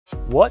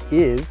What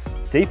is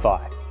DeFi?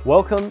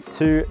 Welcome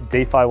to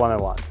DeFi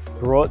 101,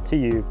 brought to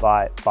you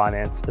by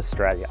Binance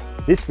Australia.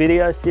 This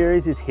video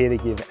series is here to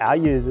give our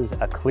users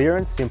a clear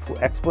and simple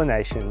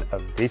explanation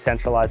of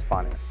decentralized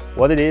finance,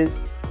 what it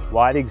is,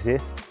 why it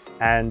exists,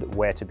 and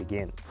where to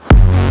begin.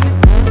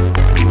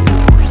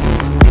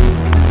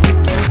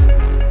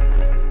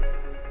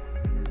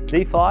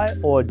 DeFi,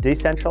 or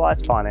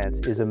decentralized finance,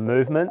 is a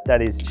movement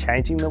that is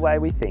changing the way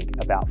we think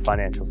about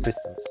financial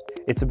systems.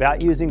 It's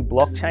about using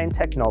blockchain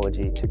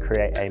technology to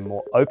create a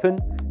more open,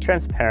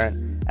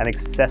 transparent, and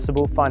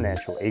accessible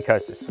financial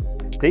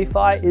ecosystem.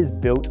 DeFi is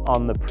built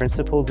on the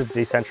principles of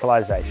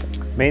decentralization,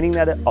 meaning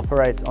that it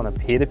operates on a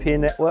peer-to-peer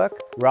network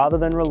rather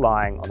than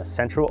relying on a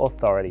central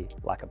authority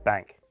like a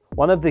bank.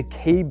 One of the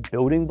key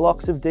building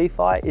blocks of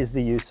DeFi is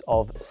the use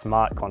of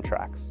smart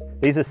contracts.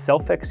 These are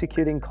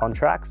self-executing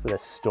contracts that are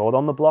stored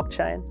on the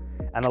blockchain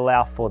and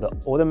allow for the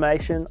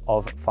automation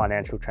of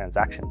financial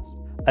transactions.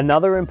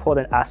 Another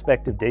important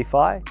aspect of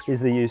DeFi is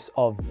the use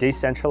of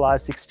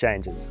decentralized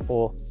exchanges,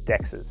 or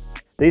DEXs.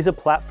 These are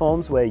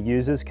platforms where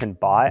users can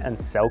buy and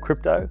sell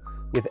crypto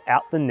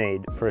without the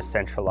need for a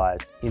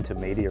centralized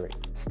intermediary.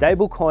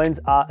 Stablecoins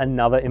are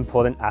another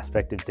important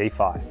aspect of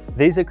DeFi.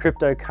 These are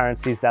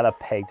cryptocurrencies that are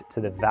pegged to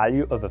the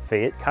value of a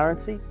fiat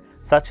currency,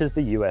 such as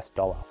the US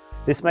dollar.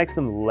 This makes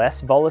them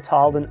less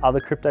volatile than other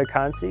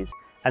cryptocurrencies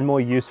and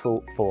more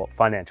useful for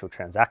financial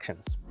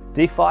transactions.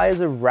 DeFi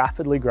is a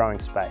rapidly growing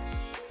space,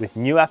 with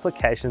new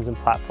applications and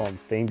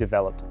platforms being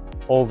developed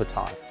all the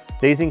time.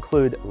 These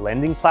include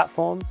lending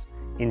platforms,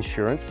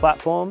 insurance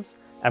platforms,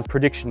 and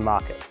prediction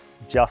markets,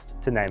 just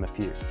to name a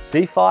few.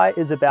 DeFi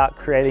is about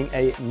creating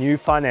a new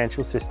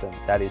financial system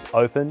that is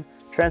open,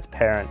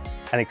 transparent,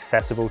 and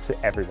accessible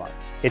to everyone.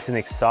 It's an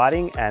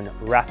exciting and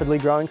rapidly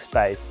growing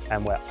space,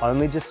 and we're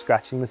only just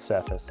scratching the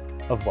surface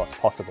of what's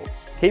possible.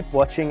 Keep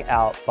watching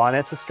our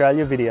Binance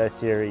Australia video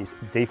series,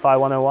 DeFi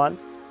 101,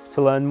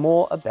 to learn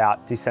more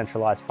about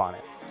decentralized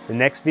finance. The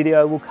next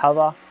video will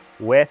cover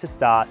where to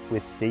start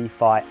with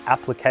DeFi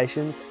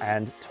applications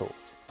and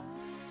tools.